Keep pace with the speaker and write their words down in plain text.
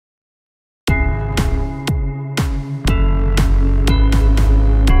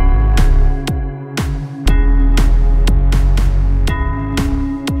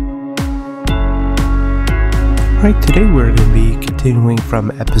Alright, today we're going to be continuing from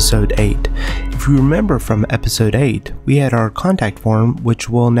episode 8. If you remember from episode 8, we had our contact form which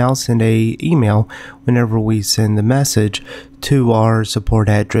will now send an email whenever we send the message to our support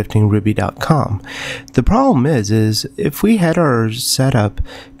at driftingruby.com. The problem is if we had our setup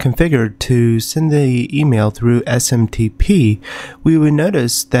configured to send the email through SMTP, we would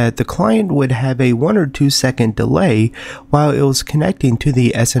notice that the client would have a 1 or 2 second delay while it was connecting to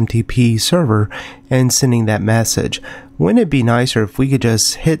the SMTP server and sending that message. Wouldn't it be nicer if we could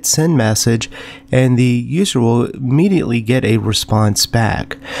just hit send message and the user will immediately get a response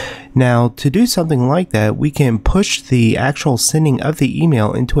back? Now, to do something like that, we can push the actual sending of the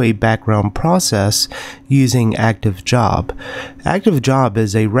email into a background process using ActiveJob. ActiveJob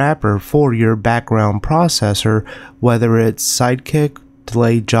is a wrapper for your background processor, whether it's Sidekick,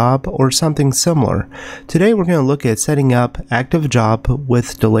 Delayed Job, or something similar. Today we're going to look at setting up ActiveJob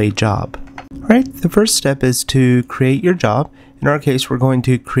with Delayed Job. Alright, the first step is to create your job. In our case, we're going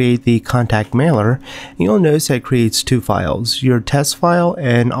to create the contact mailer. And you'll notice that it creates 2 files, your test file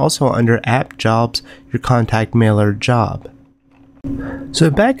and also under app jobs, your contact mailer job. So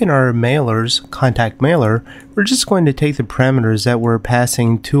back in our mailers, contact mailer, we're just going to take the parameters that we're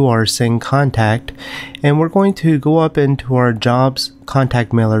passing to our send contact, and we're going to go up into our jobs,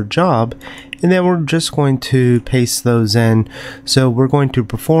 contact mailer job, and then we're just going to paste those in. So we're going to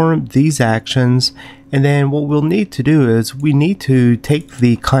perform these actions, and then what we'll need to do is we need to take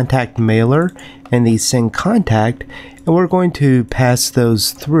the contact mailer and the send contact, and we're going to pass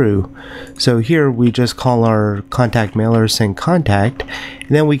those through. So here we just call our contact mailer send contact, and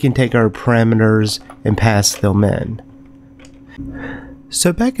then we can take our parameters and pass them in.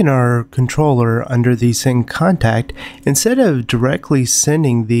 So back in our controller under the send contact, instead of directly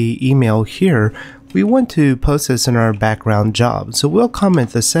sending the email here, we want to post this in our background job. So we'll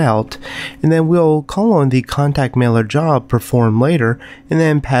comment this out, and then we'll call on the contact mailer job perform later, and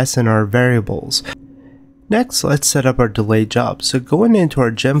then pass in our variables. Next, let's set up our delayed job. So going into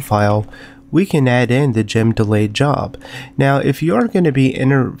our gem file, we can add in the gem delayed job. Now, if you are going to be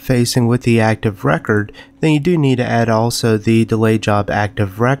interfacing with the active record, then you do need to add also the delayed job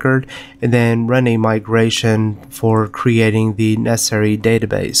active record and then run a migration for creating the necessary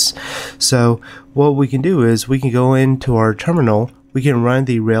database. So what we can do is we can go into our terminal, we can run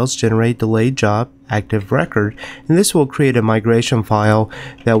the Rails generate delayed job active record, and this will create a migration file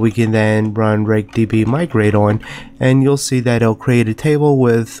that we can then run rakedb migrate on, and you'll see that it'll create a table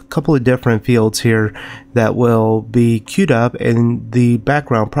with a couple of different fields here that will be queued up, and the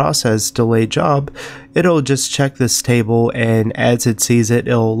background process delayed job, it'll just check this table, and as it sees it,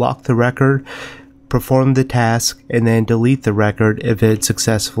 it'll lock the record, perform the task, and then delete the record if it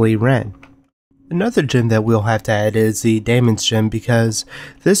successfully ran. Another gem that we'll have to add is the daemons gem, because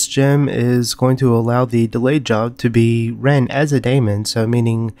this gem is going to allow the delayed job to be ran as a daemon, so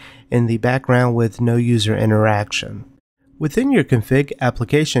meaning in the background with no user interaction. Within your config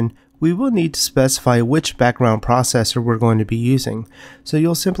application, we will need to specify which background processor we're going to be using. So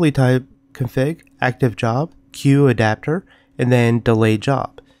you'll simply type config ActiveJob queue adapter and then delayed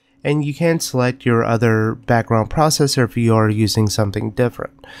job. And you can select your other background processor if you are using something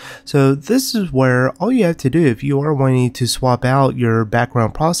different. So this is where all you have to do if you are wanting to swap out your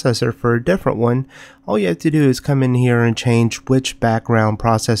background processor for a different one, all you have to do is come in here and change which background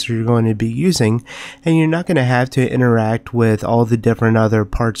processor you're going to be using, and you're not going to have to interact with all the different other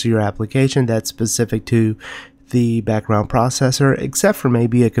parts of your application that's specific to the background processor, except for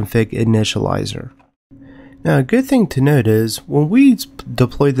maybe a config initializer. Now, a good thing to note is when we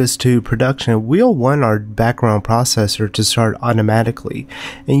deploy this to production, we'll want our background processor to start automatically.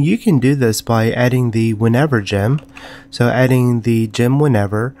 And you can do this by adding the whenever gem. So adding the gem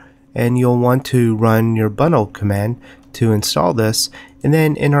whenever, and you'll want to run your bundle command to install this. And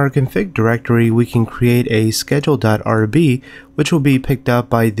then in our config directory, we can create a schedule.rb, which will be picked up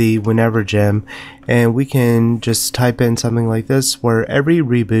by the whenever gem. And we can just type in something like this, where every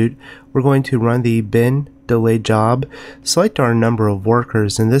reboot, we're going to run the bin delayed job, select our number of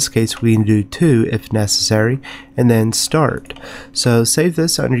workers, in this case we can do 2 if necessary, and then start. So save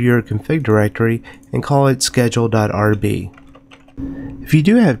this under your config directory and call it schedule.rb. If you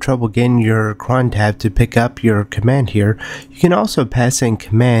do have trouble getting your cron tab to pick up your command here, you can also pass in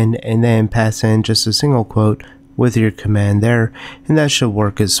command and then pass in just a single quote with your command there, and that should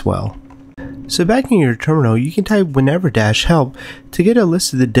work as well. So back in your terminal, you can type whenever -help to get a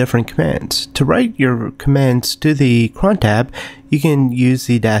list of the different commands. To write your commands to the cron tab, you can use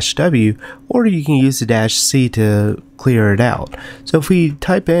the -w, or you can use the -c to clear it out. So if we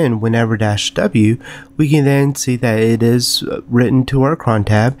type in whenever -w, we can then see that it is written to our cron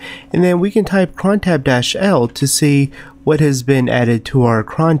tab, and then we can type cron tab -l to see what has been added to our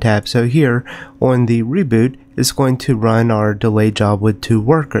cron tab. So here on the reboot, it's going to run our delayed job with 2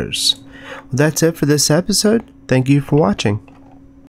 workers. Well, that's it for this episode. Thank you for watching.